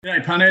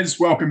G'day punters,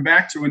 welcome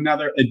back to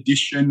another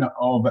edition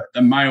of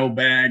the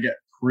Mailbag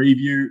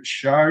Preview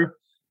Show.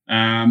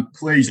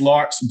 Please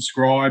like,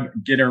 subscribe,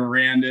 get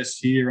around us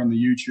here on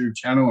the YouTube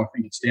channel. I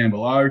think it's down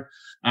below.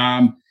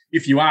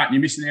 If you aren't,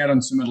 you're missing out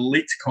on some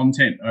elite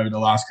content over the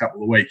last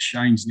couple of weeks.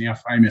 Shane's now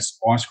famous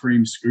ice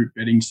cream scoop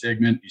betting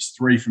segment is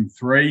 3 from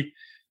 3.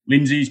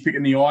 Lindsay's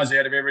picking the eyes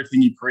out of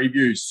everything he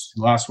previews.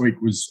 Last week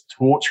was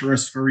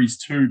torturous for his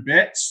 2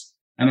 bets,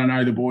 and I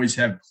know the boys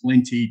have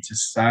plenty to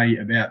say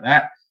about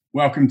that.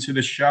 Welcome to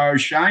the show,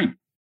 Shane.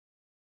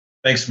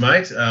 Thanks,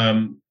 mate.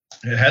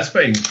 It has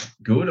been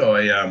good.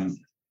 I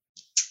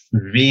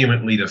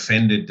vehemently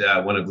defended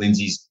one of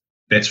Lindsay's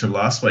bets from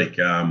last week.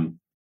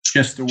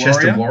 Chester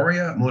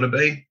Warrior, might have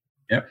been.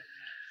 Yep.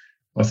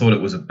 I thought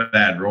it was a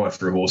bad ride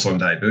for a horse on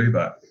debut,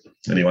 but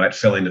anyway, it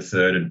fell into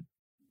third and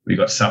we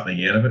got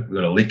something out of it. We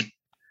got a lick.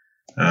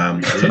 I'm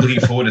looking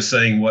forward to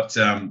seeing what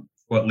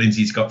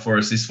Lindsay's got for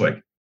us this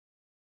week.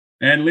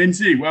 And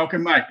Lindsay,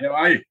 welcome, mate. How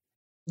are you?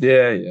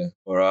 Yeah.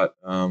 All right.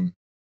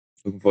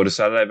 Looking forward to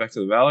Saturday back to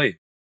the Valley.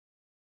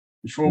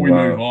 Before we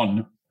move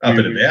on, up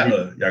and about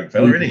the young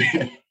fella, isn't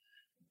he?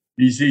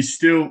 He's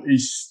still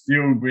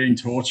being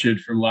tortured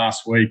from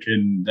last week,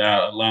 and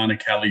Lana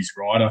Kelly's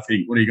right. I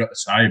think. What do you got to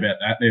say about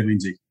that, there,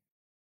 Lindsay?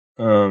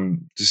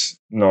 Just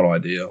not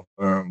ideal.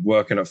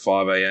 Working at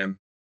 5 a.m.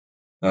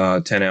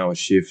 10-hour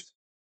shift,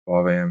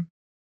 5 a.m.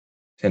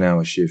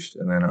 10-hour shift,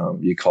 and then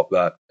you cop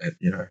that at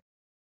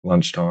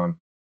lunchtime.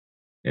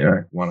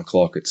 1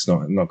 o'clock. It's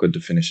not good to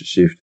finish a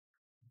shift.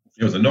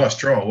 It was a nice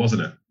trial,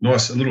 wasn't it? A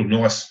nice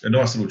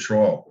little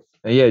trial.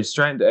 Yeah,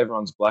 straight into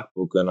everyone's black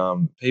book,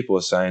 and people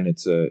are saying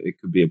it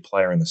could be a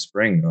player in the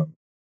spring.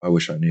 I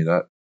wish I knew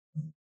that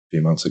a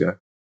few months ago.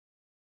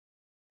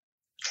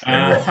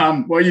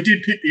 Well, you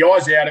did pick the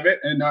eyes out of it,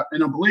 and I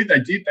believe they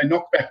did. They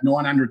knocked back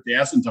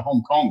 900,000 to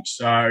Hong Kong,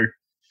 so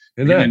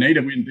they're going to need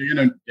a win. They're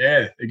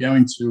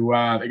going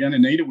to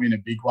need to win a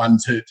big one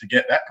to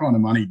get that kind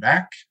of money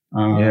back.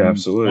 Yeah,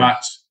 absolutely.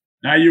 But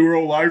no, you were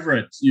all over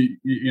it. You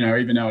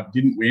even though it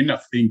didn't win, I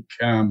think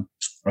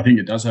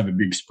it does have a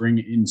big spring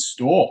in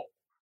store.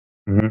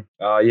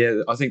 Mm-hmm.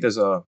 Yeah, I think there's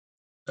I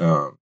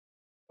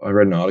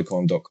read an article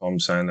on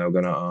 .com saying they're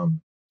going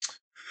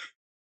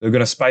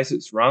to space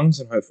its runs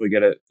and hopefully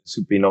get it. This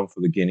would be non for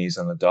the Guineas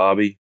and the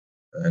Derby,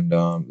 and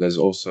there's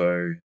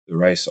also the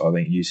race. I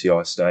think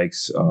UCI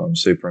Stakes,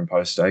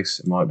 Superimposed Stakes.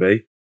 It might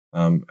be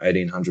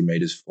 1,800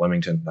 meters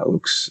Flemington. That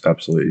looks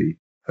absolutely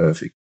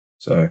perfect.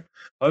 So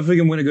hopefully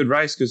we can win a good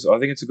race because I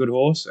think it's a good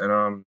horse,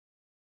 and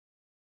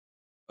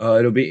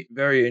it'll be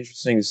very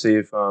interesting to see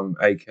if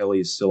A.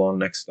 Kelly is still on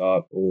next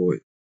start, or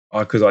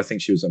because I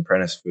think she was an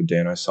apprentice for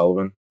Dan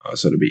O'Sullivan,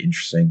 so it'll be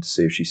interesting to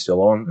see if she's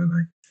still on and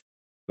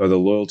they go the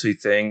loyalty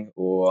thing,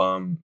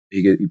 or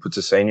he puts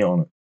a senior on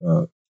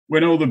it.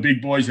 When all the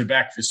big boys are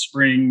back for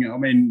spring, I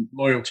mean,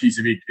 loyalty's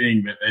a big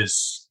thing, but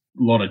there's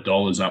a lot of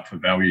dollars up for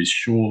values.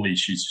 Surely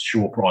she's a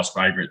short price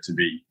favourite to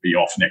be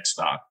off next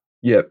start.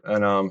 Yep,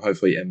 and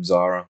hopefully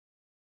Zara,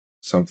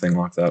 something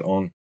like that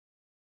on.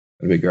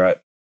 That'd be great.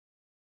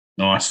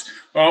 Nice.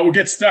 All right, we'll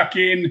get stuck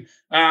in.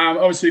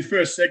 Obviously,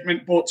 first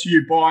segment brought to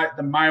you by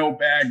the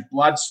Mailbag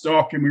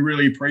Bloodstock, and we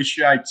really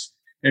appreciate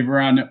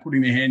everyone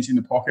putting their hands in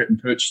the pocket and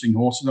purchasing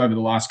horses over the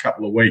last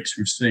couple of weeks.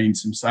 We've seen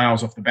some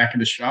sales off the back of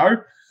the show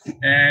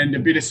and a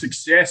bit of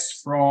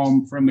success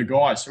from the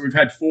guys. So we've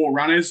had 4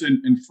 runners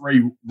and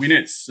 3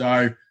 winners.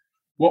 So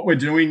what we're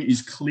doing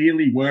is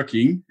clearly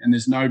working, and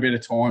there's no better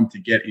time to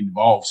get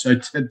involved. So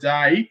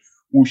today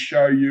we'll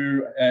show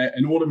you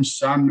an Autumn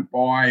Sun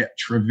by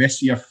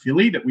Trevesia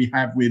filly that we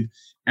have with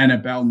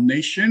Annabelle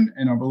Nation,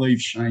 and I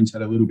believe Shane's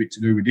had a little bit to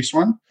do with this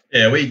one.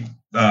 Yeah, we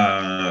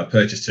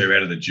purchased her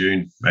out of the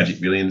June Magic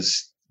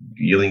Millions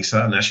yearling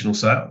sale, national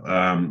sale.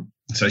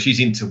 So she's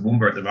in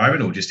Toowoomba at the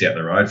moment, or just out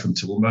the road from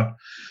Toowoomba,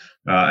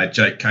 at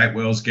Jake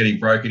Capewell's getting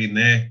broken in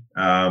there.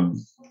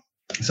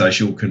 So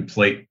she'll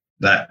complete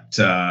that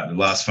the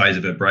last phase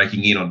of her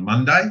breaking in on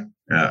Monday,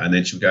 and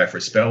then she'll go for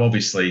a spell.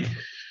 Obviously,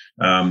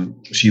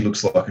 she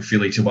looks like a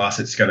filly to us.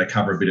 It's going to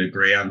cover a bit of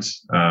ground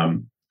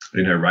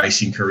in her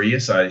racing career,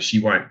 so she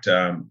won't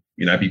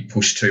be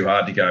pushed too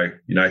hard to go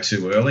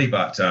too early.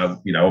 But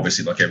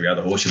obviously, like every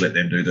other horse, you let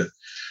them do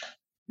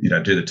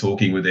the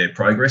talking with their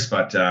progress.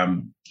 But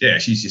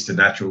she's just a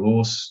natural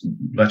horse,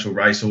 natural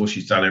race horse.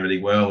 She's done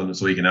everything well, and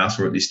that's all you can ask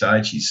for at this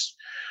stage. She's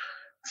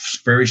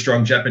very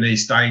strong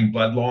Japanese staying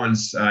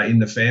bloodlines in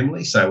the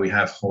family, so we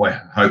have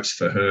high hopes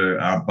for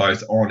her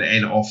both on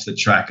and off the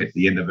track at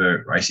the end of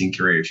her racing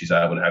career. If she's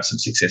able to have some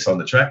success on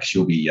the track,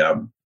 she'll be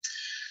a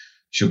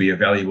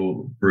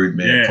valuable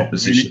broodmare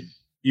proposition.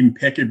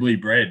 Impeccably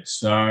bred.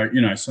 So,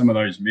 some of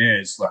those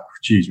mares, like,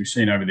 we've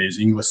seen over there's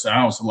English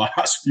sales the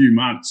last few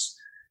months.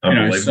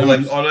 Unbelievable.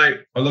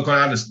 I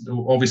understand.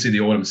 Obviously,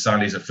 the Autumn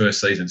Sun is a first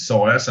season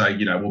sire, so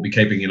we'll be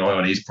keeping an eye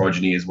on his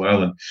progeny as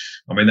well. And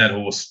I mean, that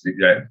horse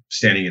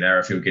standing at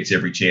Arrowfield gets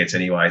every chance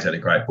anyway. He's had a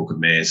great book of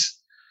mares,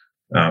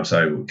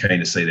 so we're keen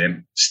to see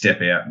them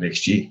step out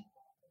next year.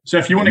 So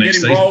if you want to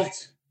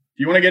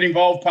get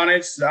involved,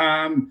 punters,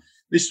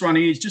 This one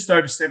is just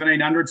over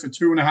 1,700 for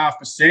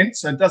 2.5%,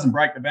 so it doesn't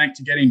break the bank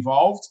to get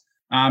involved.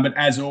 But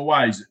as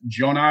always,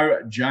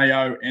 Jono,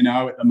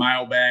 Jono at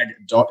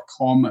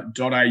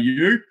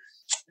themailbag.com.au.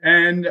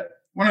 And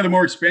one of the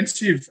more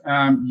expensive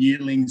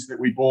yearlings that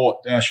we bought,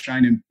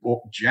 Shane and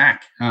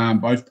Jack,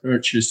 both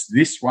purchased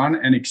this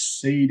one and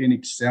Exceed and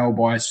Excel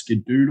by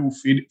Skadoodle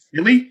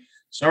filly,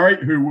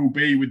 who will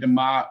be with the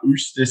Mar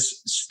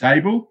Eustace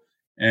stable.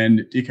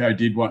 And Dicko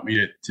did want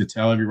me to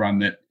tell everyone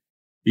that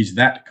he's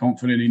that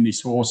confident in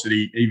this horse that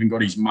he even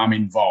got his mum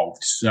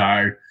involved.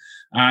 So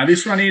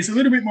this one is a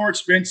little bit more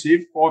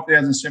expensive,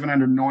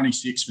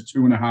 5,796 for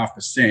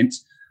 2.5%.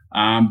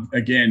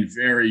 Again,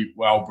 very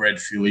well-bred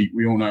filly.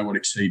 We all know what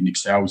Exceed and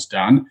Excel's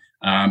done,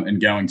 and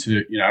going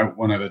to,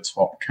 one of the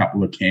top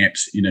couple of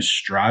camps in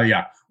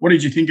Australia. What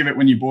did you think of it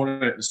when you bought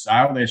it at the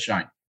sale there,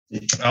 Shane?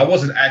 I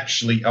wasn't at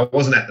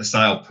the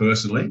sale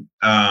personally,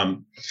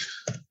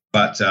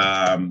 but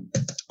I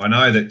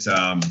know that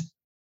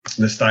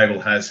the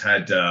stable has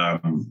had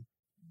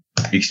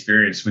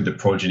experience with the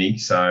progeny.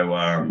 So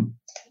I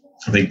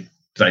think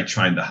they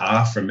trained the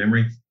half from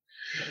memory.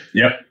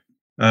 Yep.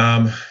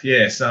 Look,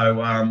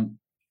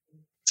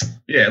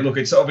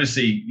 it's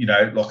obviously,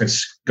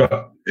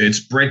 it's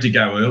bred to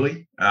go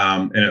early,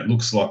 and it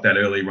looks like that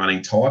early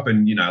running type,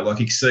 and,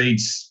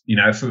 Exceeds,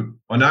 I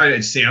know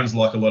it sounds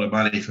like a lot of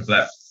money for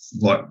that,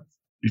 like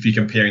if you're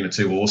comparing the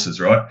two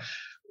horses, right?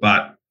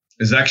 But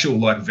there's actual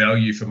like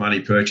value for money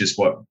purchase,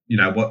 what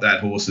that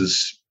horse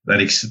is, that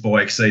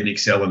by Exceed and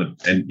Excel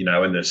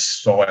and the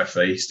sire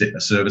fee, a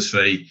service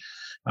fee,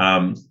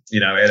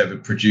 out of a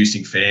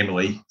producing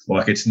family.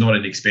 Like, it's not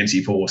an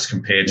expensive horse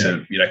compared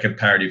to,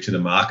 comparative to the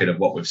market of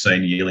what we've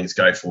seen yearlings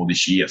go for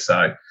this year.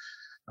 So,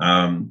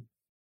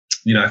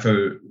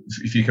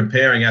 if you're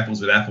comparing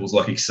apples with apples,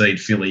 like Exceed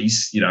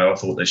fillies, I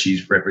thought that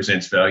she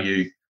represents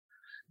value.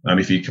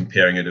 If you're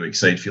comparing her to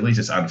Exceed fillies,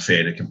 it's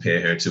unfair to compare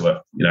her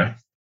to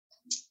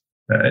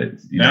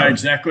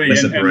exactly.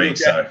 Lesser breed.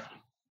 So,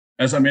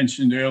 as I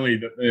mentioned earlier,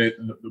 that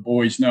the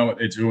boys know what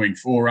they're doing.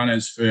 4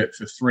 runners for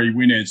 3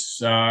 winners.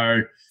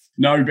 So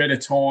no better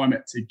time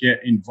to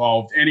get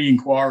involved. Any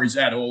inquiries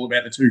at all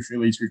about the 2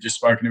 fillies we've just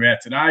spoken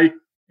about today?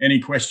 Any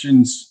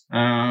questions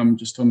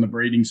just on the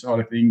breeding side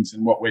of things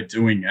and what we're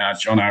doing?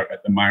 Jono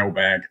at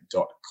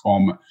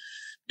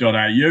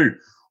themailbag.com.au.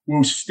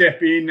 We'll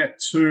step in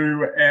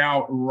to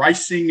our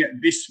racing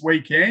this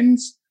weekend.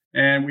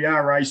 And we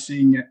are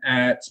racing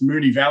at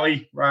Moonee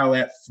Valley, rail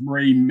out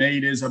 3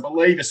 metres. I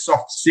believe a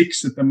soft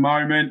 6 at the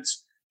moment.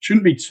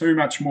 Shouldn't be too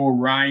much more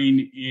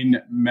rain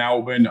in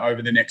Melbourne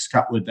over the next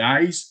couple of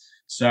days.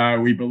 So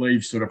we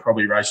believe sort of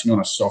probably racing on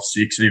a soft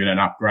 6, even an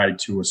upgrade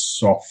to a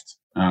soft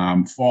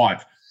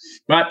 5.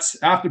 But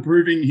after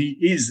proving he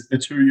is a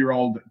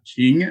 2-year-old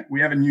king,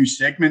 we have a new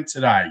segment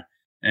today.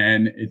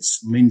 And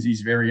it's Lindsay's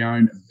very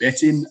own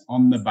Betting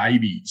on the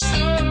Babies.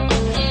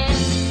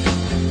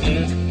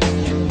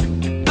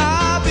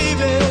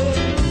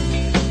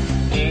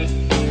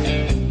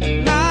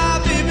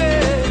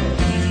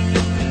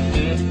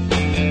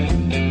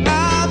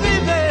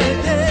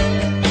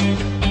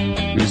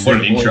 What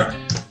an intro.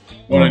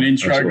 What an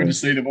intro. Good to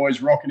see the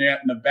boys rocking out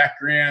in the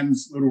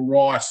backgrounds. Little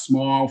wry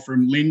smile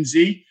from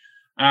Lindsay.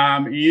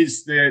 He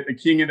is the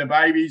king of the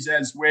babies,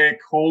 as we're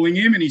calling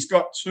him, and he's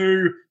got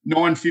 2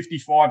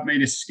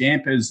 955-metre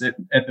scampers at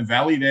the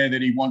Valley there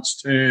that he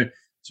wants to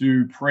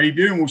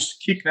preview, and we'll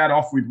kick that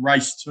off with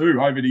race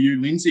 2. Over to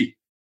you, Lindsay.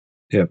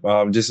 Yeah,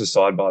 just a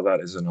sidebar, that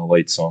is an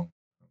elite song.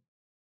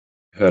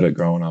 Heard it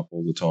growing up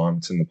all the time.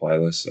 It's in the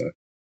playlist. So,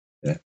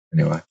 yeah,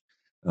 anyway.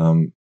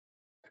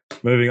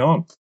 Moving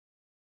on.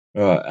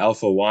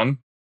 Alpha 1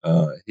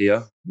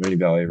 here, Moonee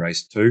Valley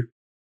race 2.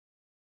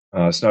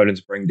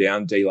 Snowden's Bring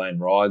Down, D-Lane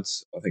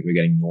rides. I think we're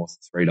getting north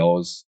of $3.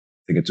 I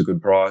think it's a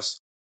good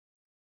price.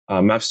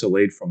 Maps to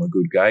lead from a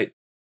good gate.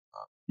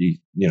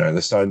 The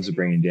Snowdens are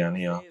bringing down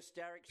here.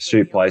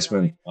 Astute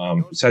placement.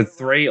 It's had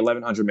 3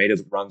 1,100-metre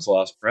runs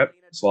last prep.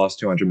 Its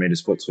last 200-metre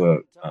splits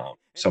were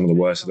some of the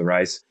worst of the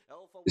race.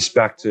 It's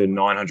back to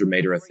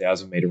 900-metre,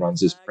 1,000-metre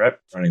runs this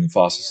prep, running the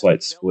fastest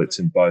late splits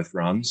in both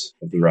runs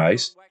of the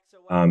race.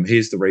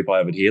 Here's the replay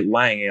of it here,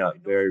 laying out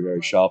very,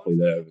 very sharply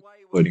there,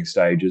 including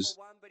stages.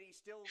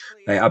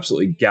 They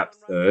absolutely gap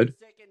third.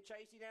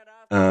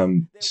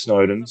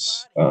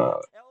 Snowden's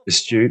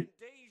astute,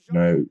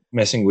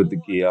 messing with the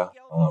gear,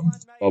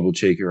 bubble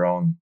cheeker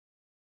on.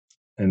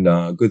 And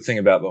good thing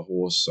about the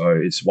horse, so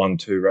it's run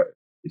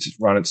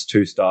its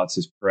 2 starts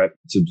this prep.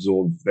 It's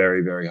absorbed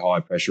very, very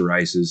high pressure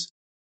races.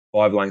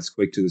 5 lengths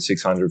quick to the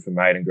 600 for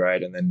maiden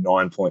grade, and then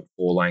 9.4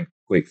 length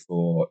quick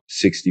for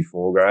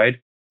 64 grade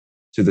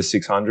to the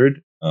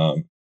 600,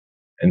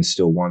 and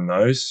still won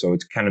those. So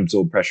it can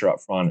absorb pressure up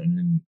front, and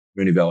in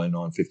Moonee Valley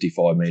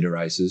 955-metre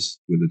races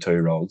with the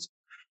 2-year-olds,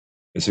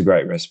 it's a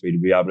great recipe to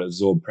be able to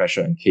absorb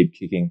pressure and keep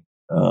kicking,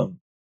 on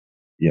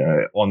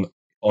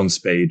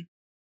speed.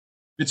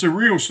 It's a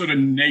real sort of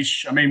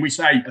niche. I mean, we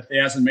say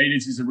 1,000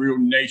 metres is a real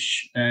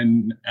niche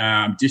and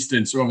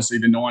distance. So obviously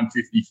the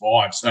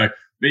 955. So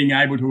being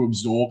able to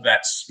absorb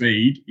that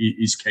speed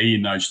is key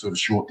in those sort of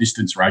short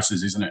distance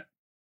races, isn't it?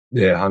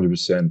 Yeah,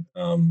 100%.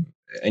 And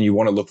you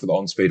want to look for the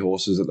on-speed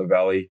horses at the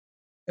Valley,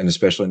 and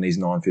especially in these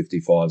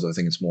 955s, I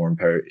think it's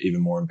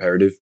even more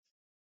imperative.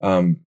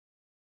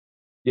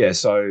 Yeah,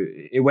 so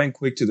it went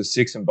quick to the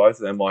 6, and both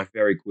of them like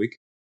very quick.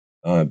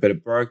 But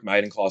it broke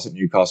maiden class at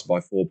Newcastle by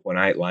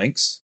 4.8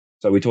 lengths.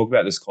 So we talk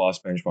about this class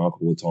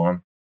benchmark all the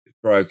time. It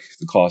broke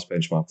the class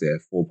benchmark there,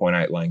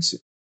 4.8 lengths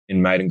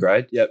in maiden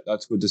grade. Yep,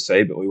 that's good to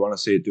see, but we want to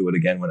see it do it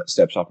again when it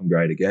steps up in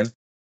grade again.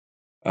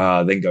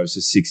 Then goes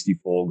to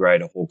 64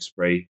 grade at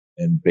Hawkesbury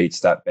and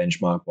beats that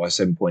benchmark by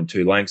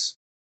 7.2 lengths.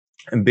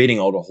 And beating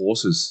older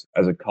horses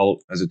as a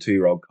colt, as a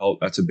 2-year-old colt,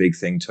 that's a big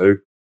thing too.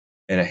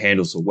 And it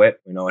handles the wet.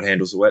 We know it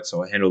handles the wet,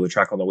 so I handle the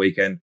track on the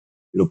weekend.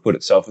 It'll put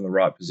itself in the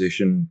right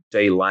position,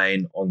 D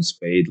lane, on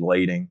speed,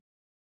 leading.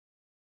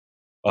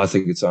 I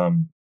think it's a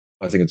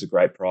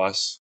great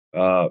price.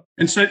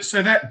 And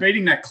so that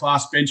beating that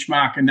class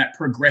benchmark and that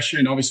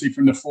progression, obviously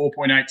from the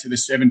 4.8 to the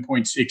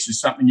 7.6, is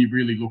something you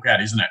really look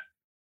at, isn't it?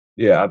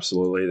 Yeah,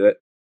 absolutely.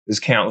 There's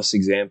countless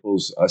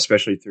examples,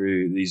 especially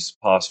through these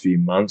past few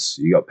months.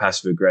 You got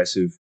passive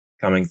aggressive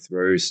coming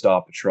through,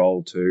 Star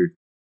Patrol too.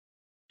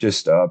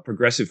 Just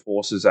progressive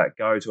horses that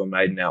go to a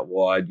maiden out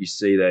wide. You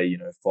see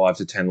they're 5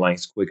 to 10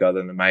 lengths quicker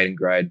than the maiden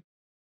grade,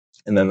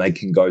 and then they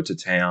can go to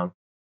town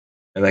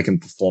and they can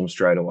perform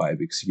straight away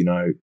because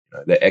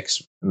they're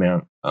X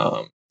amount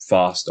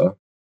faster.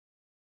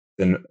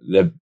 Then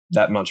they're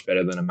that much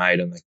better than a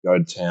maiden. They can go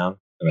to town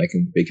and they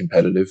can be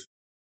competitive.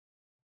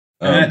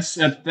 And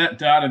that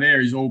data there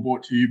is all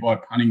brought to you by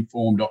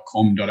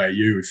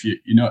punningform.com.au. If you're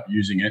not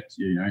using it,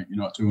 you're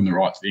not doing the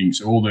right thing.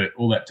 So all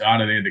that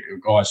data there that you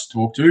guys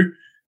talk to,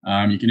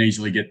 you can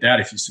easily get that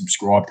if you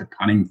subscribe to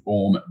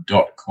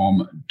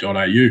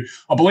punningform.com.au.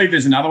 I believe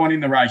there's another one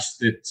in the race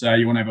that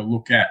you want to have a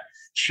look at,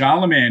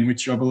 Charlemagne,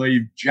 which I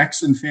believe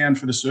Jackson found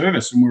for the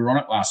service, and we were on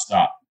it last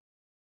start.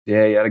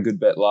 Yeah, he had a good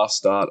bet last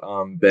start.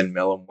 Ben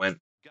Mellon went.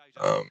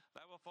 Was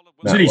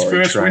it his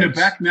first winner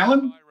back,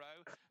 Mellon?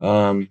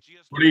 Did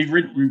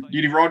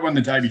he ride one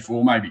the day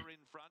before, maybe?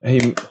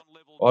 I'm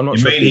not you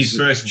sure. You mean his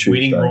first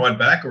winning ride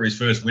back or his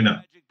first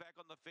winner?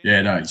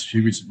 Yeah, no,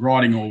 he was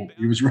riding all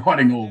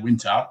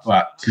winter,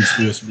 but his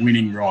first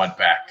winning ride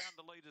back.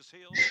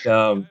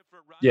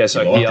 Yeah,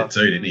 so he liked it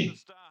too, didn't he?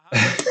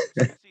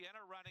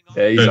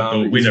 Yeah, he's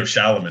the win of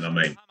Charlemagne, I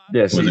mean.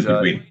 Yes, was a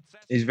good win.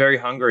 He's very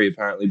hungry,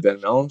 apparently,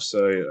 Ben Mellon,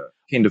 so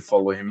keen to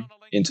follow him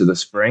into the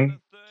spring.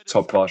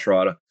 Top class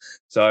rider.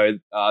 So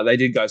they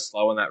did go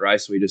slow in that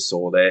race. We just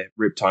saw there.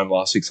 Ripped home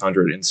last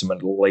 600 in some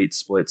elite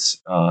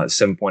splits,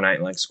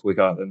 7.8 lengths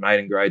quicker than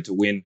maiden grade to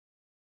win.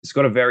 It's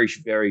got a very,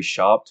 very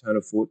sharp turn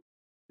of foot,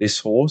 this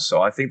horse.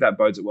 So I think that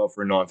bodes it well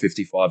for a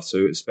 955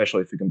 too,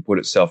 especially if it can put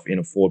itself in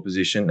a forward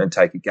position and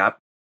take a gap.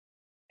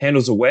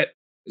 Handles are wet.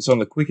 It's on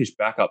the quickish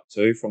backup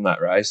too from that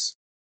race.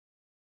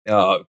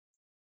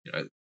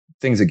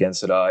 Things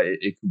against it are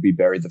it could be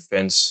buried the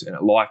fence, and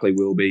it likely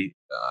will be.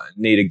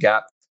 Need a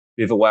gap.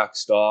 Bivouac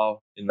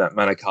style in that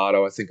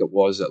Manicato, I think it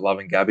was at Love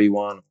and Gabby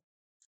one.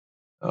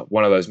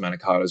 One of those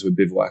Manicatos where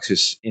Bivouac's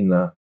just in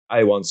the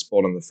A1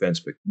 spot on the fence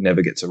but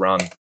never gets a run.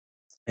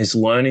 It's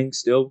learning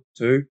still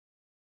too.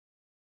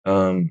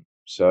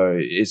 So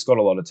it's got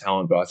a lot of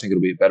talent, but I think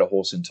it'll be a better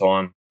horse in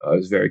time. I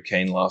was very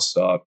keen last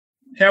start.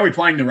 How are we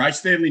playing the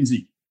race there,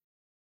 Lindsay?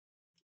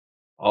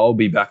 I'll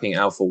be backing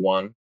Alpha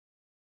One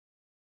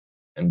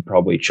and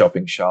probably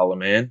chopping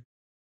Charlemagne.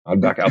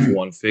 I'd back Alpha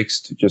One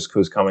fixed just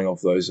because coming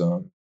off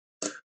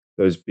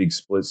those big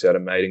splits out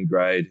of maiden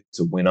grade. It's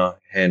a winner,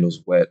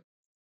 handles wet,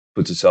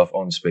 puts itself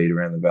on speed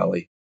around the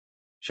Valley.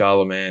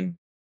 Charlemagne,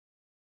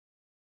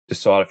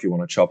 decide if you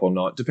want to chop or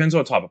not. Depends on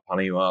what type of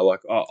punter you are.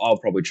 Like I'll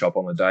probably chop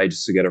on the day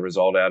just to get a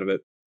result out of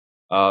it.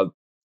 The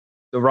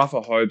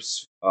rougher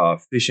hopes are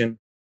Fission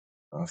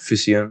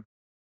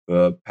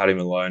for Paddy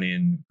Maloney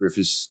and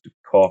Griffiths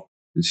Cock.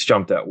 It's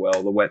jumped out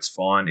well. The wet's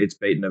fine. It's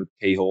beaten a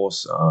key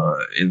horse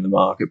in the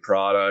market,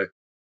 Prado.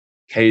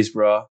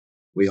 Keysborough,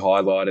 we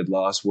highlighted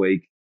last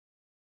week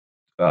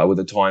with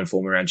a tie-in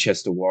form around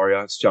Chester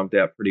Warrior. It's jumped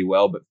out pretty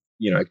well, but,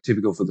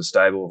 typical for the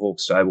stable, Hawk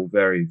stable,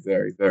 very,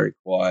 very, very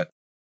quiet.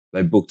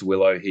 They booked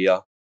Willow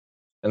here,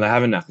 and they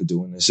have a knack of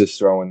doing this, just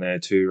throwing their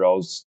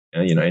 2-year-olds,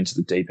 into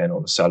the deep end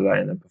on a Saturday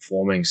and then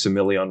performing.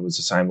 Semillion was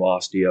the same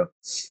last year.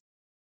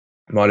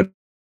 It might have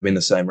been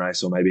the same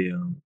race or maybe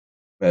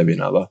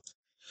another.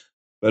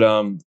 But,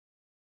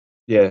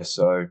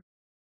 so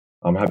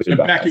I'm happy to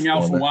back backing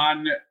Alpha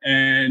One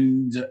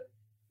and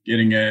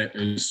getting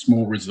a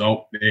small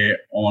result there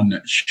on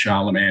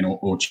Charlemagne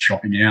or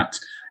chopping out.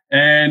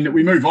 And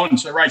we move on.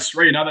 So race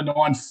 3, another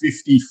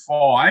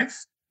 955.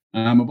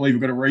 I believe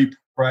we've got a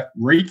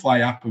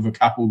replay up of a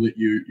couple that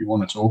you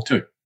want to talk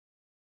to.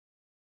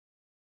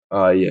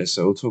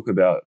 So we'll talk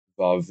about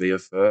Varvia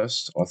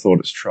first. I thought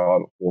its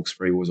trial at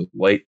Hawkesbury was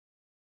elite.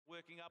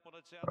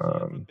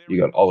 You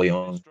got Ollie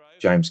on,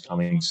 James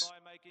Cummings.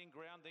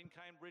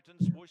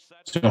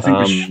 So I think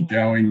we're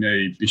showing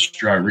the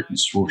Bistro written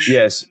swoosh.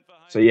 Yes.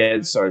 So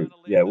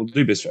we'll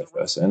do Bistro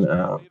first. And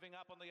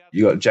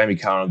you got Jamie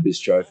Carr on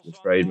Bistro for the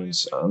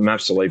Freedmans.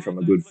 Maps to lead from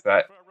a good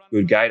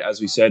gate.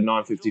 As we said,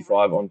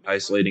 9.55 on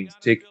pace leading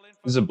tick.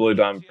 This is a Blue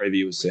Diamond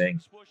preview we're seeing.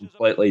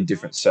 Completely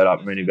different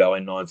setup. Moonee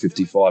Valley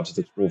 955 to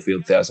the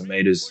Caulfield 1,000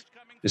 metres.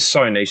 It's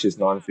so niche, this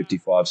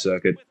 955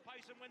 circuit.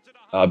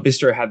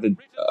 Bistro had the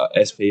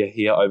SP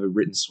here over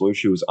Written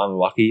Swoosh, who was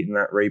unlucky in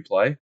that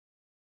replay.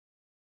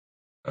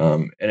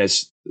 And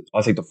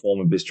I think the form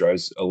of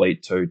Bistro's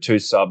elite too. 2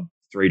 sub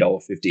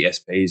 $3.50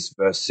 SPs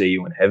versus See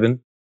You in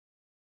Heaven.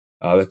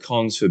 The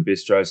cons for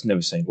Bistro's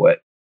never seen wet.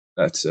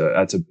 That's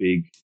a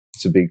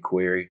big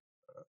query.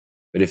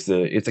 But if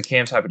the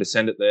camp's happy to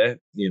send it there,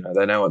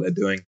 they know what they're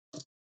doing.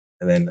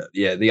 And then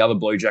the other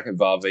Blue Jacket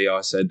Varvia,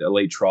 I said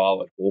elite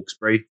trial at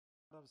Hawkesbury.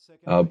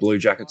 Blue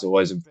Jackets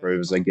always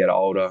improve as they get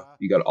older.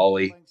 You got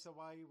Ollie.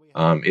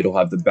 It'll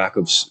have the back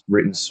of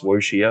Written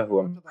Swoosh here, who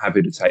I'm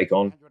happy to take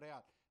on.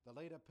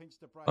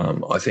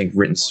 I think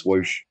Written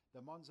Swoosh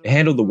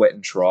handled the wet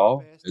and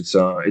trial.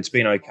 It's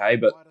been okay,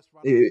 but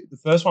the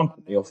first one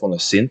put me off on the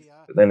synth.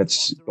 But then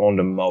it's gone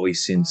to Moe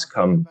since,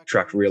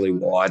 tracked really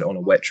wide on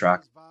a wet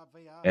track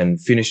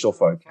and finished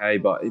off okay,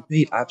 but it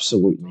beat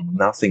absolutely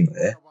nothing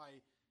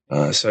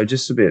there. So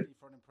just a bit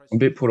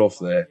put off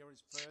there.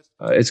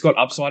 It's got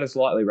upside. It's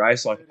lightly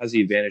raced. Like, it has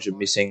the advantage of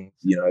missing,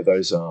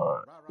 those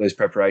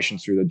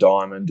preparations through the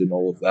diamond and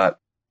all of that.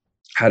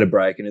 Had a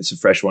break, and it's a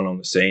fresh one on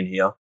the scene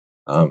here.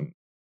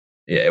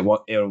 It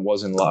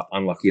was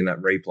unlucky in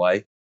that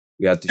replay.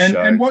 We had to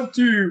show. And what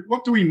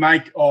do we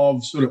make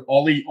of sort of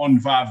Ollie on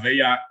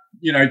Varvia?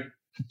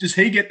 Does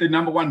he get the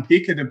number 1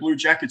 pick of the Blue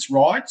Jackets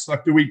rides?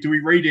 Like, do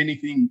we read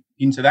anything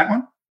into that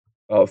one?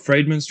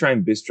 Friedman's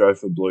trained Bistro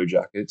for Blue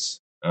Jackets,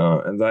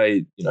 and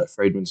they,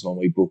 Friedman's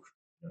normally book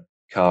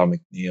Carl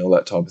McNeil,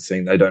 that type of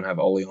thing. They don't have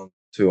Ollie on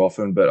too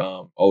often, but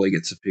Ollie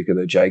gets a pick of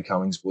the Jay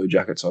Cummings Blue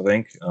Jackets, I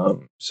think.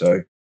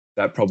 So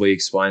that probably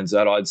explains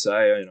that, I'd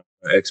say. I'm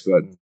no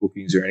expert in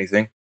bookings or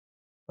anything.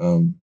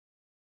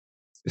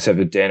 Except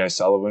for Dan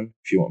O'Sullivan,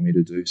 if you want me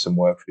to do some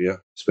work for you,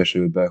 especially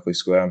with Berkeley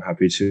Square, I'm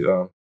happy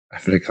to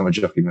become a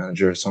jockey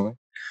manager or something.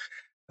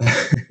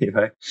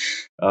 So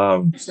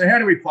how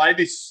do we play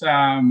this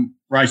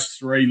race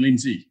 3,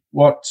 Lindsay?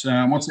 What's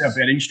our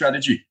betting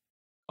strategy?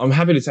 I'm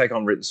happy to take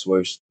on Written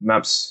Swoosh.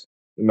 The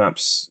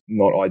map's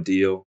not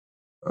ideal.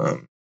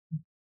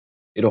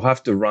 It'll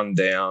have to run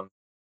down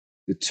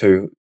the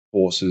 2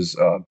 horses,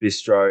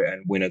 Bistro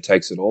and Winner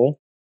Takes It All,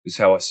 is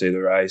how I see the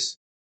race.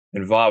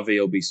 And Varvia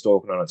will be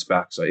stalking on its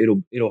back, so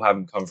it'll have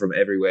him come from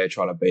everywhere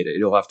trying to beat it.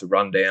 It'll have to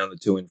run down the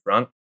 2 in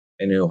front,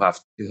 and he'll have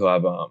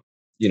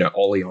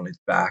Ollie on its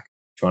back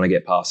trying to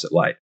get past it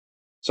late.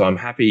 So I'm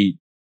happy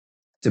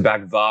to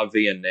back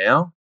Varvia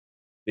now.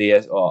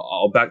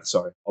 I'll back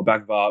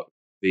Varvia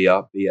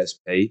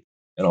BSP,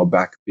 and I'll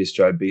back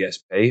Bistro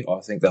BSP.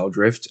 I think they'll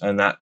drift, and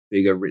that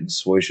bigger Written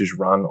Swoosh's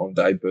run on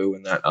debut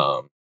and that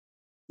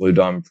Blue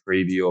Diamond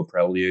preview or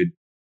prelude,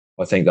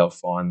 I think they'll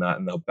find that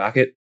and they'll back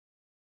it.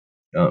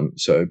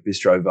 So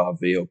Bistro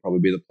Varvia will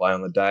probably be the play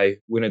on the day.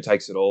 Winner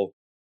Takes It All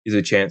is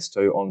a chance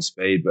to on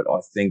speed, but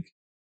I think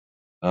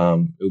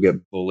it'll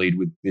get bullied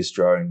with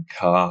Bistro and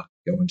Carr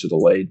going to the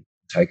lead,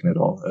 taking it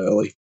on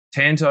early.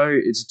 Tanto,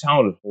 it's a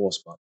talented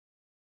horse, but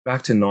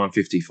back to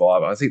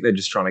 955. I think they're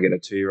just trying to get a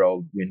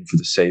 2-year-old win for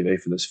the CV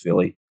for this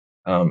filly.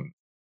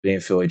 Being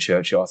Philly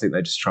Churchill, I think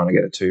they're just trying to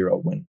get a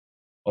 2-year-old win.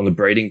 On the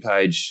breeding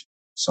page,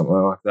 something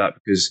like that,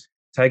 because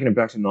taking it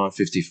back to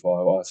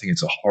 955, I think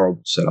it's a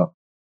horrible setup.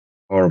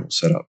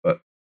 But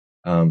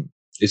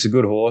it's a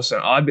good horse,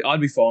 and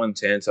I'd be following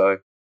Tanto,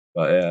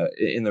 but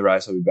in the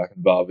race I'll be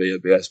backing Varvia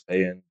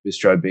BSP and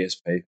Bistro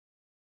BSP.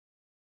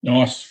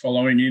 Nice,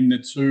 following in the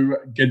 2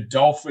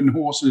 Godolphin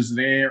horses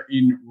there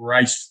in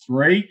race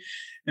 3.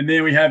 And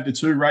then we have the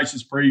 2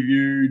 races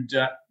previewed,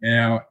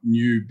 our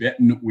new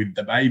Betting with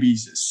the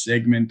Babies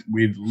segment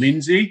with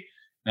Lindsay.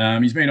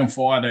 He's been on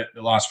fire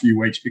the last few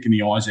weeks, picking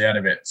the eyes out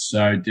of it.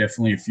 So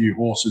definitely a few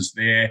horses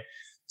there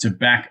to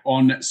back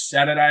on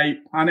Saturday.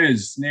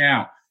 Punters,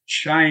 now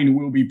Shane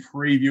will be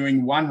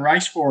previewing 1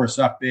 race for us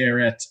up there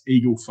at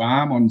Eagle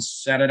Farm on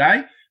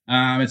Saturday.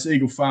 It's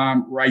Eagle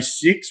Farm race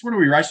 6. What are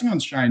we racing on,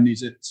 Shane?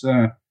 Is it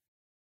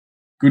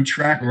good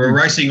track? We're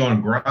racing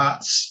on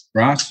grass.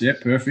 Grass, yeah,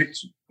 perfect.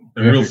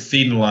 A real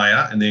thin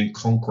layer, and then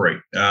concrete.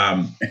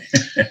 A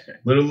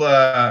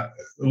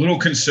little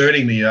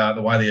concerning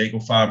the way the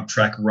Eagle Farm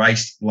track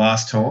raced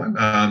last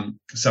time.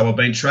 So I've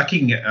been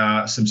tracking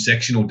some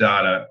sectional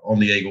data on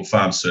the Eagle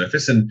Farm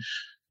surface, and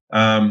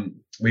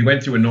we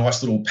went through a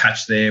nice little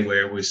patch there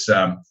where it was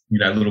a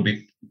little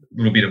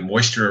bit of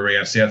moisture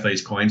around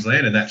southeast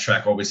Queensland, and that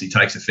track obviously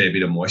takes a fair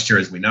bit of moisture,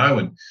 as we know.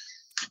 And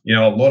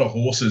a lot of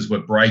horses were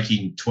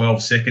breaking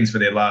 12 seconds for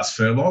their last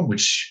furlong,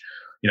 which,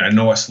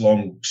 nice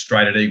long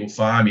straight at Eagle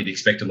Farm. You'd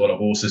expect a lot of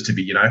horses to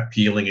be,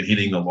 peeling and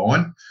hitting the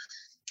line.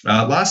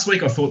 Last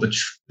week, I thought that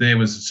there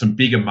was some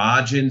bigger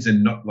margins,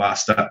 and not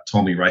last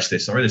time we raced there.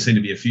 Sorry, there seemed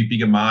to be a few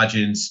bigger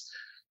margins.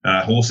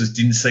 Horses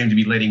didn't seem to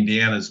be letting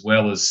down as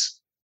well as,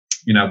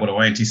 what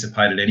I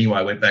anticipated anyway.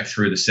 I went back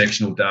through the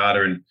sectional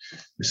data, and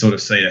we sort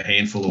of seen a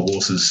handful of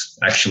horses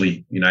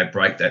actually,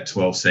 break that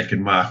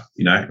 12-second mark,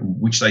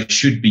 which they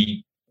should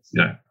be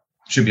able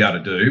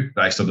to do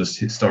based on this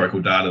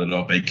historical data that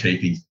I've been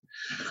keeping.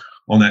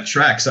 on that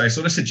track. So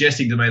sort of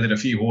suggesting to me that a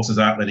few horses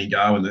aren't letting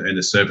go and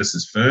the surface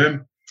is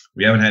firm.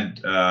 We haven't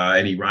had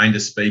any rain to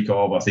speak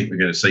of. I think we're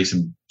going to see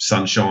some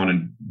sunshine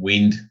and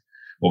wind.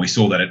 Well, we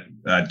saw that at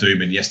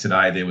Doomben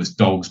yesterday. There was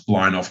dogs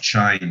blown off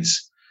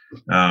chains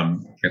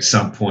at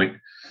some point.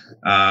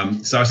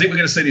 So I think we're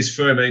going to see this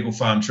firm Eagle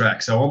Farm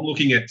track. So I'm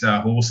looking at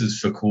horses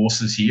for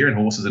courses here and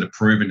horses that are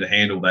proven to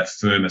handle that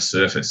firmer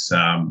surface,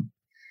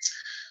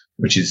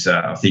 which is,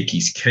 I think,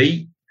 is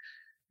key.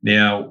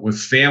 Now, we've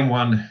found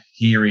one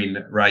here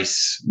in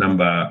race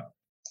number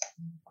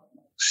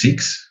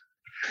 6.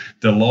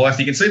 Delight.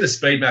 You can see the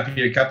speed map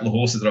here, a couple of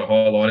horses that I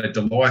highlighted.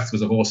 Delight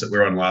was a horse that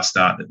we're on last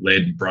start that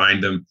led and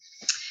brained them.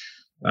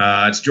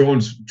 It's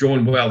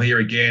drawn well here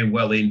again,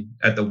 well in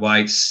at the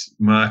weights.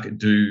 Mark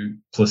du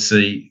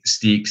Plessis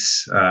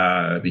sticks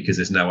because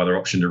there's no other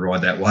option to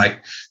ride that weight.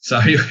 So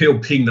he'll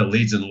ping the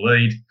lids and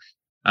lead.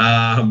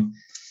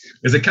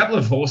 There's a couple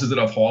of horses that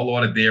I've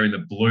highlighted there in the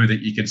blue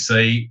that you can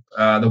see.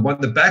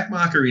 The back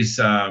marker is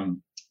a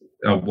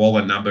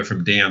Waller number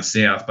from down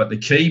south, but the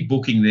key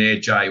booking there,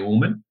 Jay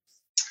Ullman.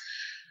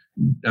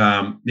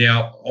 Now,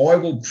 I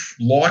will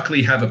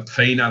likely have a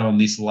peanut on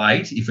this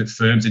late if it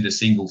firms into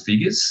single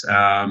figures.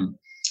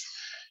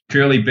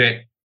 Curly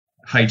Bet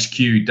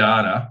HQ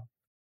data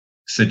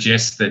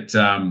suggests that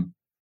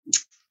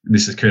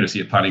this is courtesy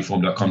of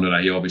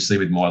puntingform.com.au, obviously,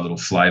 with my little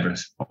flavour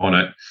on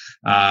it.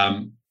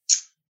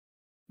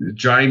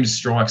 James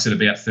strikes at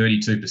about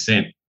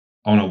 32%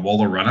 on a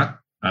Waller runner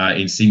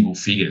in single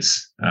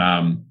figures.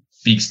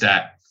 Big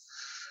stat.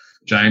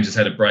 James has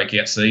had a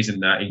breakout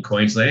season in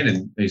Queensland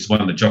and he's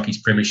won the Jockeys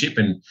Premiership,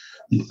 and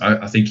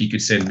I think he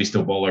could send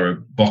Mr. Waller a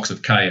box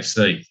of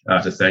KFC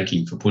to thank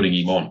him for putting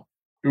him on.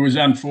 It was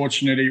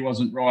unfortunate he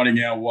wasn't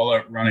riding our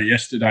Waller runner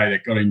yesterday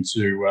that got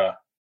into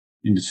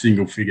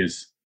single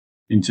figures,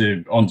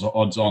 into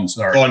odds on,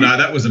 sorry. Oh, no,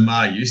 that was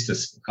Amar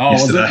Eustace. Oh,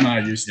 yesterday. was it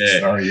Amar Eustace? Yeah.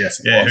 Sorry, yes.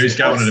 Yeah, who's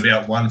going at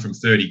about 1 from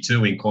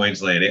 32 in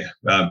Queensland,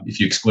 if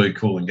you exclude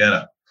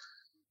Coolangatta.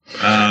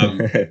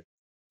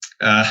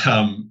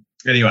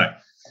 Anyway.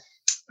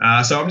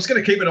 So I'm just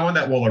going to keep an eye on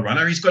that Waller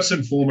runner. He's got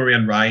some form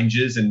around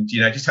ranges and,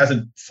 just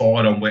hasn't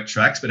fired on wet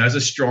tracks, but has a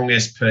strong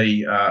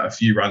SP a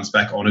few runs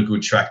back on a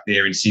good track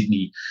there in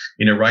Sydney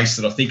in a race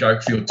that I think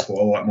Oakfield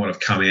Twilight might have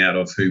come out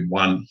of, who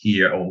won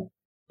here or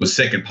was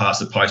second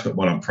past the post but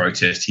won on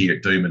protest here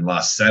at Doomben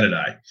last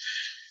Saturday.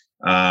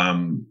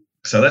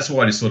 So that's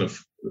why I sort of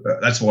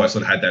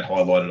had that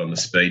highlighted on the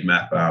speed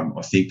map.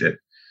 I think that,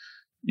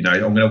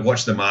 I'm going to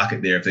watch the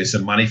market there. If there's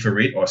some money for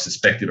it, I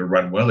suspect it'll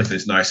run well. If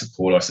there's no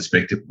support, I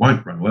suspect it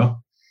won't run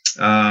well.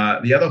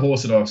 The other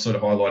horse that I've sort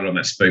of highlighted on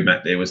that speed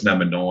map there was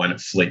number 9,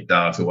 Fleet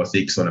Dove, who I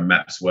think sort of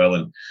maps well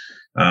and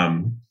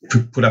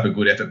put up a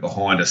good effort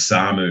behind a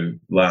Samu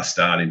last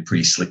start in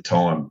pretty slick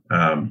time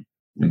and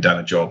done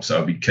a job. So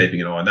I'll be keeping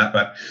an eye on that.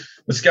 But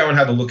let's go and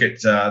have a look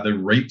at the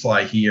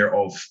replay here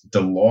of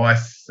Delight.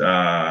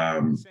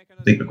 I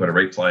think we've got a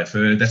replay of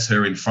her. That's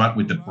her in front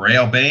with the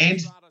brow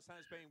band.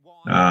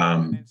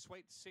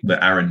 The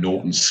Aaron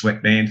Norton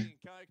sweatband.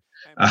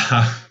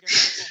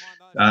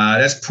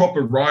 That's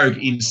Proper Rogue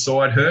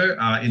inside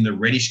her in the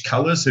reddish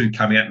colours, who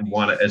come out and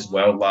won it as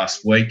well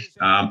last week.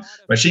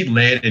 But she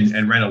led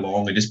and ran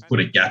along and just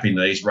put a gap in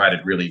these,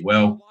 rated really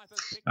well.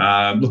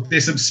 Look,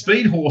 there's some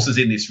speed horses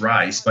in this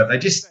race, but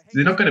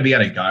they're not going to be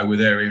able to go with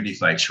her even if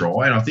they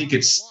try. And I think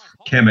it's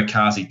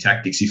kamikaze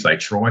tactics if they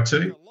try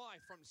to.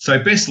 So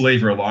best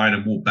leave her alone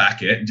and we'll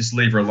back it and just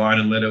leave her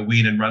alone and let her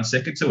win and run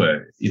second to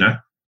her,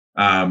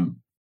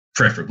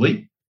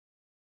 preferably.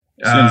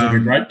 Sounds like a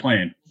great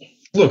plan.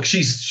 Look,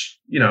 she's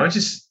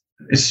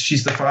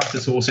the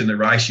fastest horse in the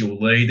race.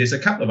 You'll lead. There's a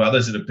couple of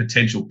others that are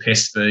potential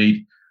pest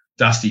speed.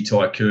 Dusty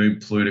Tycoon,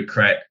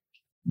 Plutocrat,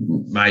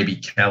 maybe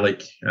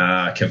Kavak,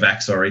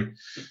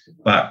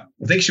 but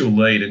I think she'll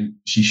lead and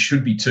she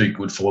should be too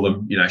good for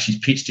them. She's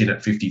pitched in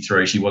at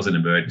 53. She was an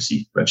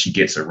emergency, but she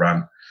gets a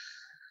run.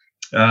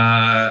 Go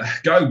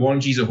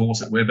Wanji's a horse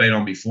that we've been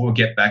on before.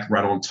 Get back,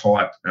 run on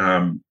type.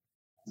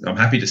 I'm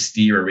happy to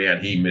steer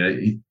around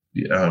him.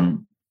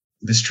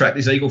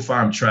 This Eagle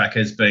Farm track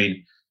has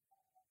been,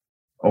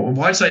 I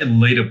won't say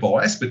leader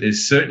bias, but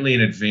there's certainly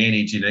an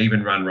advantage in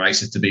even run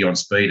races to be on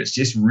speed. It's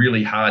just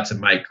really hard to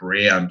make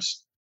ground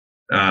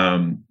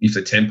if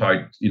the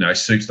tempo,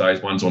 suits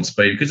those ones on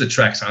speed, because the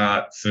tracks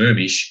are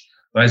firmish.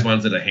 Those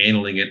ones that are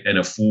handling it and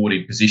are forward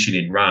in position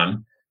in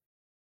run,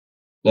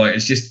 like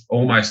it's just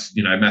almost,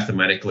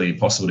 mathematically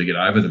impossible to get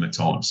over them at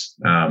times.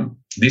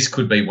 This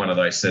could be one of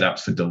those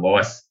setups for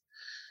Delight.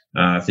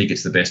 I think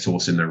it's the best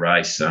horse in the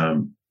race.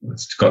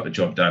 It's got the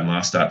job done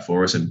last start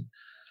for us, and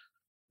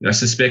I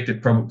suspect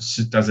it probably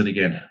does it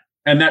again.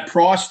 And that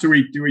price, do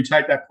we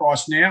take that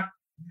price now?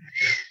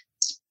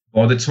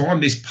 By the time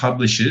this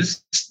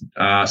publishes,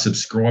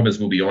 subscribers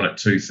will be on at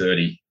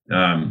 2:30,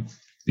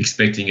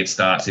 expecting it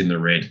starts in the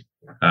red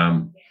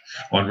on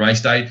race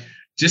day.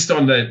 Just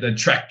on the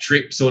track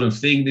trip sort of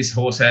thing, this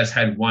horse has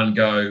had one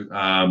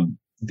go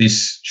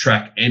this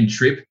track and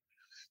trip.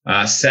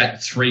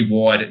 Sat 3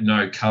 wide at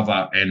no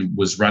cover and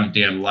was run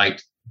down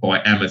late by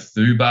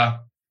Amathuba.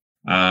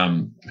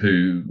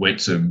 who went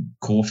to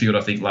Caulfield,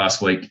 I think,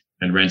 last week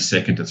and ran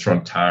second to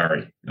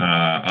Throntari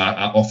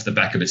off the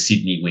back of a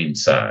Sydney win.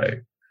 So,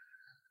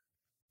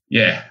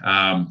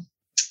 yeah,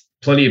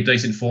 plenty of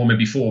decent form. And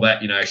before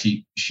that,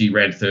 she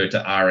ran third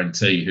to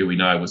R&T, who we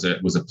know was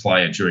a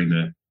player during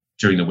the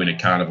Winter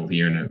Carnival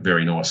here, and a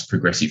very nice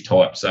progressive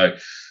type. So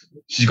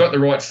she's got the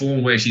right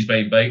form where she's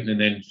been beaten, and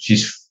then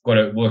she's got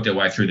to work her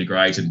way through the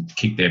grades and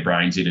kick their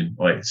brains in. And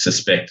I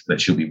suspect that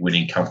she'll be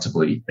winning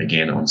comfortably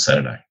again on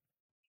Saturday.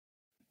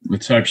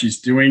 Let's hope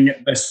she's doing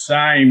the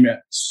same.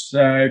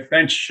 So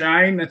thanks,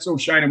 Shane. That's all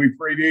Shane will be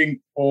previewing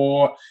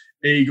for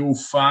Eagle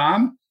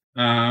Farm.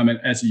 And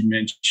as he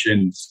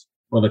mentioned,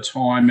 by the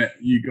time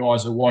you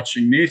guys are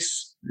watching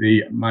this,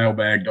 the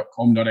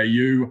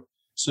mailbag.com.au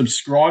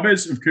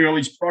subscribers of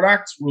Curly's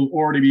products will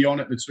already be on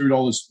at the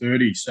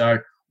 $2.30. So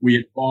we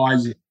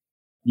advise.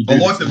 I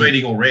like the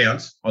meeting all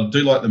round. I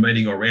do like the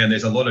meeting all round.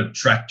 There's a lot of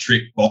track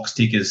trick box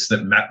tickers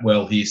that map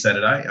well here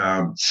Saturday.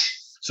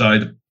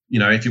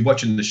 If you're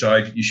watching the show,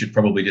 you should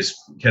probably just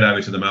head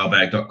over to the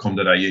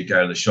mailbag.com.au,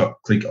 go to the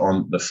shop, click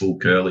on the full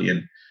Curly,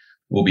 and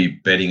we'll be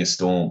betting a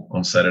storm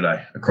on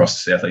Saturday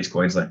across southeast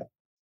Queensland.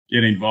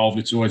 Get involved.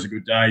 It's always a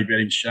good day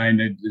betting, Shane.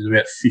 There's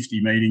about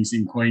 50 meetings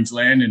in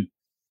Queensland, and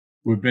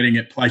we're betting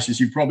at places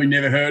you've probably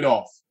never heard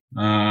of.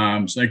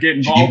 So get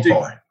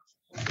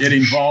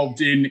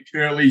involved in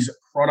Curly's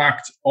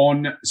product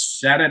on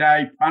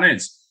Saturday,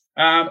 punters.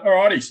 All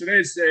righty, so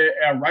there's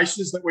our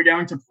races that we're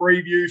going to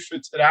preview for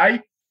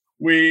today.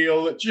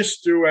 We'll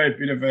just do a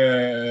bit of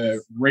a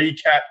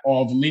recap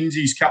of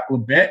Lindsay's couple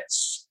of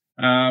bets.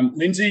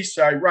 Lindsay,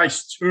 so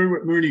race 2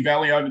 at Moonee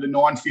Valley over the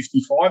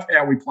 9.55.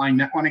 How are we playing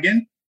that one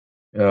again?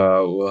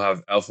 We'll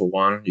have Alpha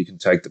 1. You can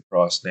take the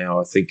price now.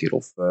 I think it'll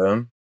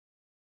firm.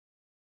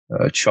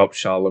 Chop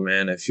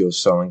Charlemagne if you're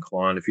so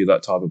inclined, if you're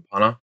that type of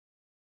punter.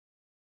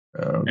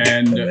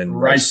 And then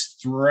race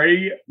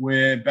 3,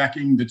 we're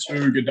backing the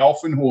 2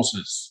 Godolphin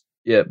horses.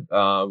 Yeah,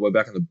 we're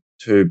backing the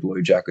 2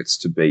 Blue Jackets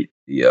to beat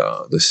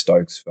the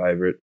Stokes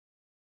favourite.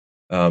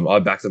 I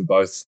back them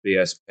both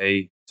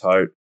BSP,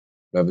 tote,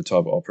 whatever type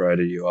of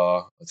operator you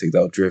are. I think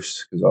they'll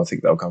drift because I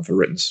think they'll come for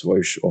written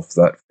swoosh off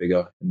that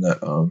figure in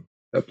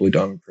that Blue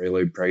Diamond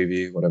prelude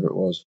preview, whatever it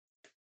was.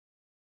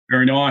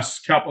 Very nice.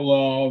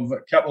 Couple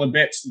of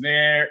bets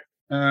there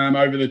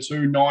over the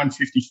 2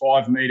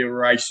 9.55 metre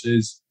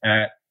races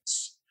at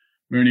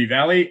Moonee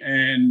Valley.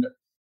 And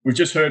we've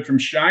just heard from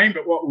Shane,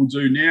 but what we'll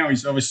do now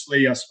is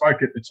obviously I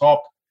spoke at the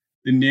top,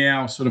 the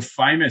now sort of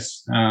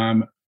famous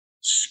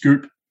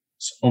scoop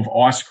of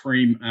ice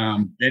cream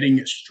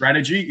betting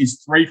strategy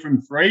is 3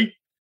 from 3,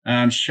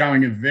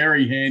 showing a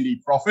very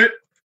handy profit.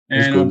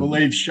 And I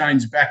believe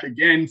Shane's back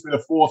again for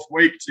the 4th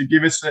week to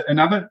give us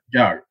another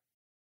go.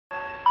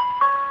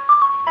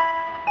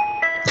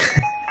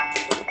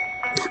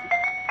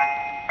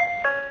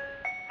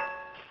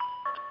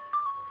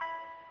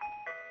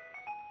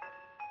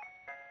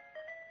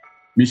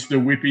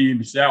 Mr. Whippy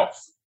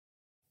himself.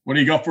 What do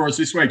you got for us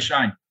this week,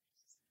 Shane?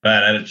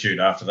 Bad attitude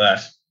after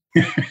that.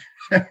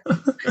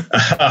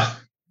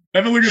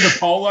 Have a look at the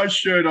polo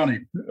shirt on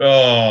him.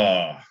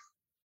 Oh,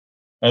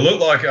 I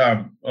look like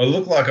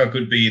I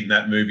could be in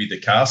that movie, The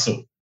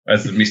Castle,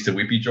 as the Mr.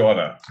 Whippy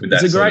driver with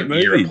that sort of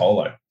era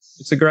polo.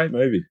 It's a great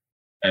movie,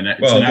 and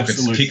it's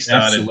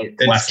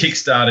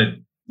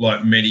kickstarted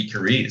like many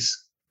careers.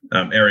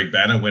 Eric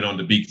Banner went on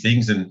to big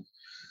things, and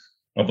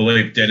I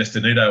believe Dennis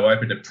Denuto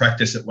opened a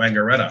practice at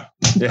Wangaratta.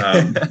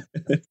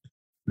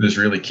 Has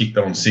really kicked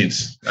on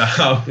since.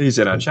 He's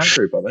in our chat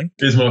group, I think.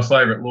 He's my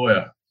favourite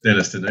lawyer,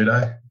 Dennis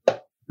Denuto.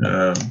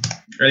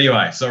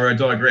 Anyway, sorry, I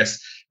digress.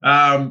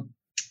 I'm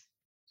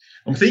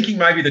thinking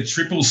maybe the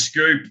triple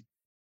scoop.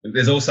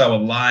 There's also a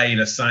lay and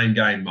a same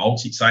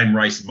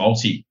race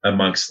multi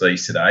amongst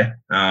these today.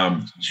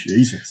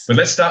 Jesus. But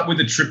let's start with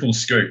the triple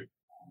scoop.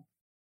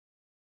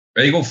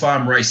 Eagle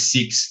Farm race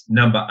 6,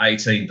 number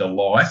 18,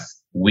 Delight,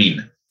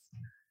 win.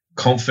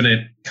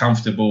 Confident,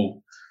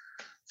 comfortable,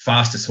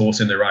 fastest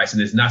horse in the race, and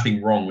there's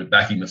nothing wrong with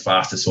backing the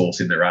fastest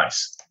horse in the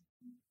race.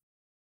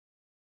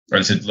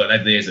 I said,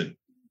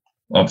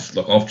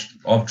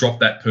 I've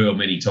dropped that pearl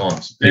many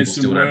times. People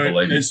still don't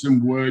believe it. There's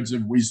some words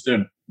of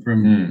wisdom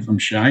from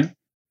Shane.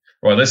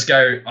 Right, let's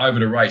go over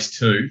to race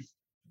 2.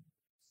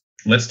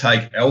 Let's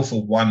take Alpha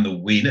 1 the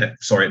win. At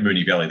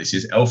Moonee Valley. This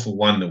is Alpha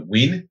 1 the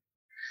win.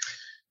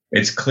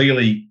 It's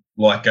clearly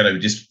going to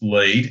just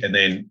lead, and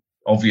then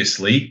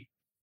obviously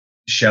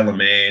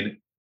Charlemagne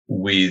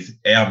with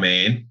our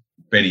man,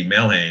 Benny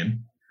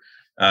Melham,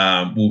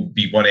 will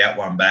be one out,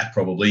 one back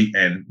probably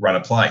and run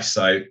a place.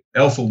 So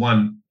Alpha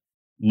 1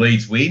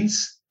 leads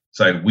wins.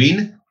 So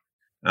win,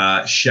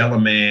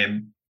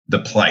 Charlemagne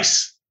the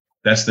place.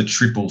 That's the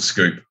triple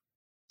scoop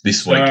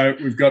this week. So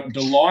we've got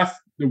Delight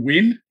the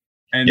win,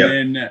 and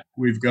then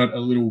we've got a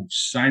little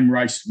same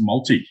race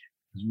multi.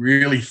 It's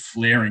really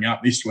flaring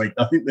up this week.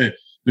 I think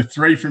the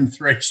 3 from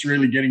 3 is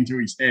really getting to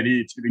his head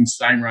here, doing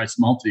same race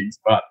multis.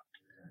 But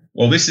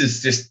this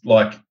is just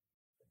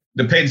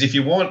depends if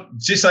you want.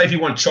 Just say if you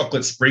want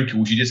chocolate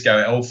sprinkles, you just go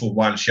Alpha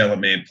 1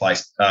 Charlemagne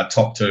place,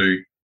 top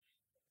 2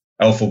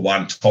 Alpha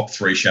One top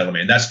 3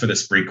 Charlemagne. That's for the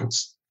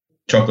sprinkles,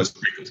 chocolate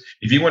sprinkles.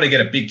 If you want to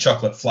get a big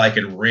chocolate flake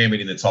and ram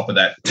it in the top of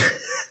that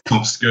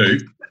top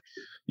scoop,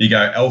 you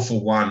go Alpha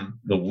One,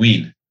 the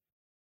win,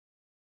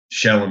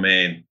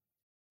 Charlemagne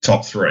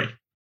top 3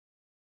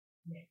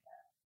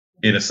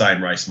 in the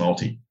same race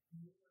multi.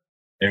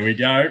 There we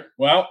go.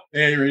 Well,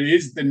 there it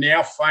is, the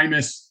now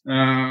famous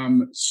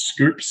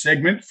scoop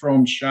segment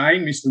from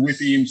Shane, Mr.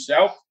 Whippy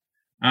himself.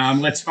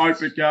 Let's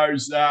hope it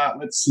goes.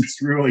 It's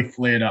really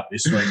flared up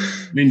this week.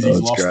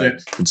 Lindsay's lost great.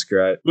 it. It's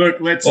great. Look,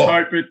 let's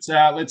hope it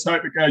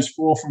goes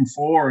 4 from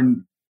 4,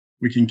 and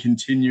we can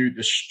continue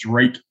the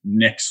streak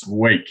next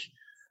week.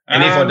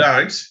 And if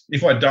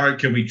I don't,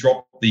 can we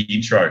drop the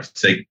intro,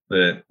 see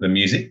the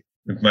music,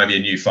 maybe a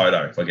new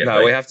photo? If I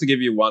get we have to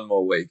give you one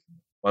more week.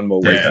 One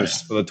more week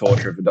for the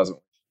torture if it doesn't.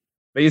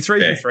 But you're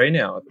 3 for 3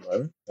 now at the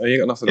moment. Oh, you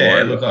got nothing to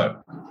worry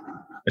about.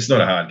 It's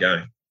not a hard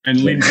game.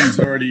 And Lindsay's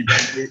already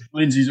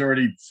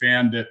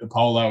found the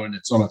polo, and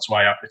it's on its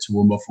way up to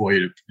Toowoomba for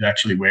you to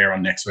actually wear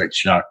on next week's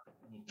show.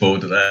 Look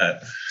forward to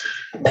that.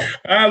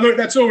 Look,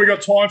 that's all we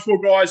got time for,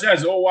 guys.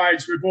 As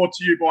always, we're brought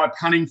to you by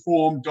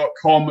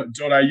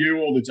punningform.com.au.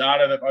 All the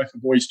data that both the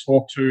boys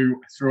talk to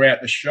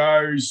throughout the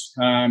shows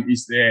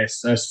is there.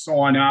 So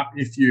sign up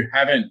if you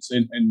haven't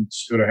and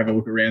sort of have a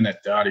look around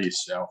that data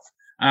yourself.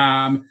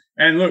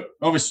 And look,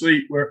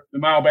 obviously, we're the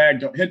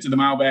mailbag. Head to the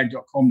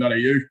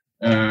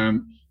mailbag.com.au.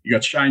 You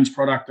got Shane's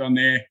product on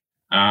there.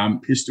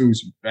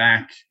 Pistols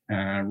back.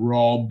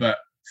 Rob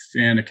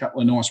found a couple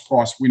of nice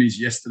price winners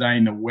yesterday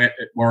in the wet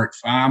at Warwick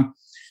Farm.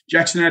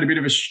 Jackson had a bit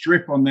of a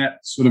strip on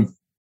that sort of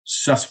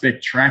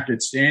suspect track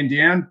at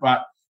Sandown,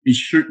 but he's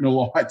shooting the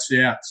lights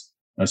out.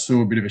 I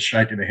saw a bit of a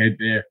shake of the head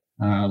there.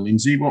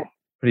 Lindsay, what?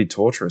 Pretty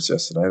torturous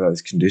yesterday,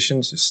 those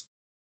conditions. Just,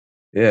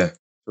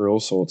 threw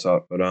all sorts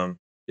up. But,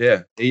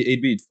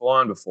 he'd be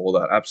flying before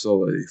that,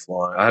 absolutely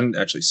flying. I hadn't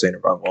actually seen a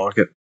run like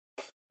it.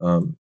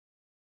 Mine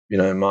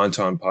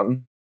time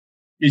punting.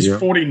 He's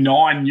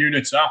 49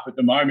 units up at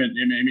the moment.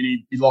 I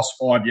mean, he lost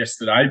 5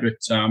 yesterday, but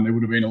there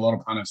would have been a lot of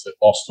punters that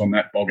lost on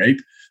that bog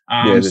heap.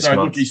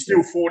 Look, he's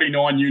still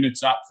 49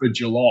 units up for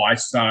July.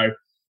 So,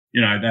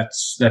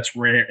 that's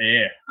rare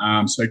air.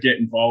 So get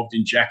involved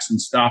in Jackson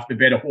stuff. The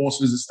better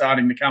horses are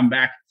starting to come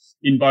back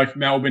in both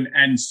Melbourne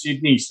and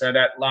Sydney. So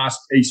that last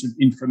piece of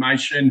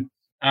information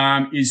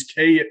is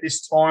key at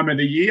this time of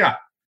the year.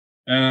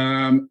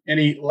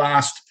 Any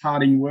last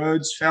parting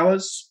words,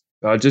 fellas?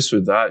 Just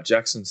with that,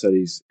 Jackson said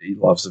he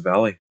loves the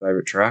Valley,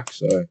 favourite track.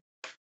 So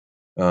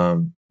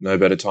no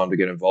better time to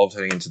get involved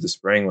heading into the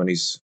spring when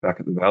he's back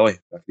at the Valley,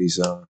 back at his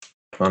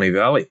Money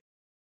Valley.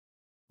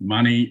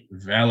 Money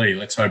Valley.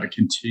 Let's hope it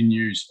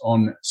continues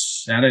on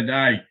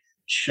Saturday.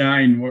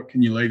 Shane, what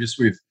can you leave us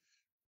with?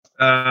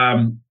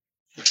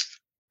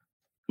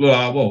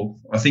 Well,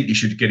 I think you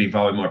should get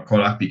involved in my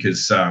product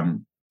because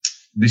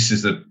this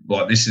is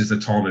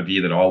the time of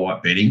year that I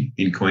like betting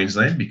in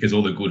Queensland because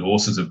all the good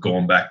horses have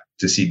gone back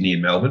to Sydney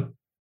and Melbourne,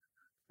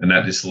 and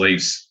that just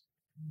leaves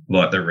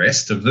like the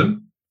rest of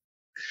them.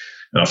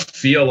 And I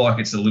feel like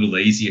it's a little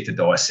easier to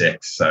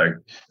dissect. So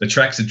the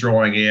tracks are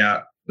drying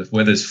out, the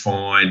weather's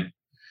fine.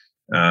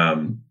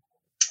 If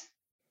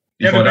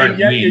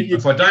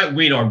I don't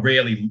win, I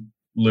rarely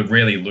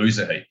lose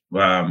a heap.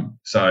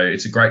 So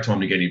it's a great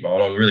time to get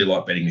involved. I really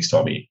like betting this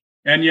time of year.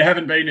 And you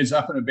haven't been as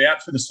up and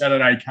about for the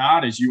Saturday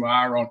card as you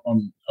are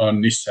on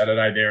this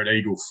Saturday there at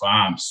Eagle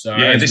Farm. So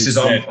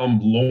I'm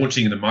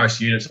launching the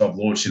most units I've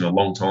launched in a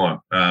long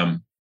time.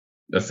 On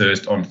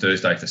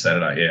Thursday for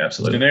Saturday. Yeah,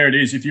 absolutely. So there it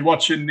is. If you're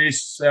watching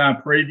this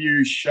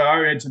preview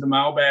show, head to the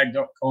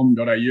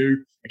mailbag.com.au.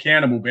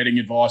 Accountable betting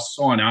advice.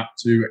 Sign up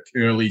to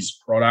Curly's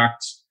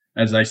products.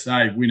 As they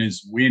say,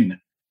 winners win.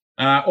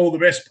 All the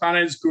best,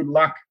 punters. Good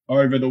luck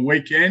over the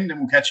weekend, and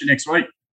we'll catch you next week.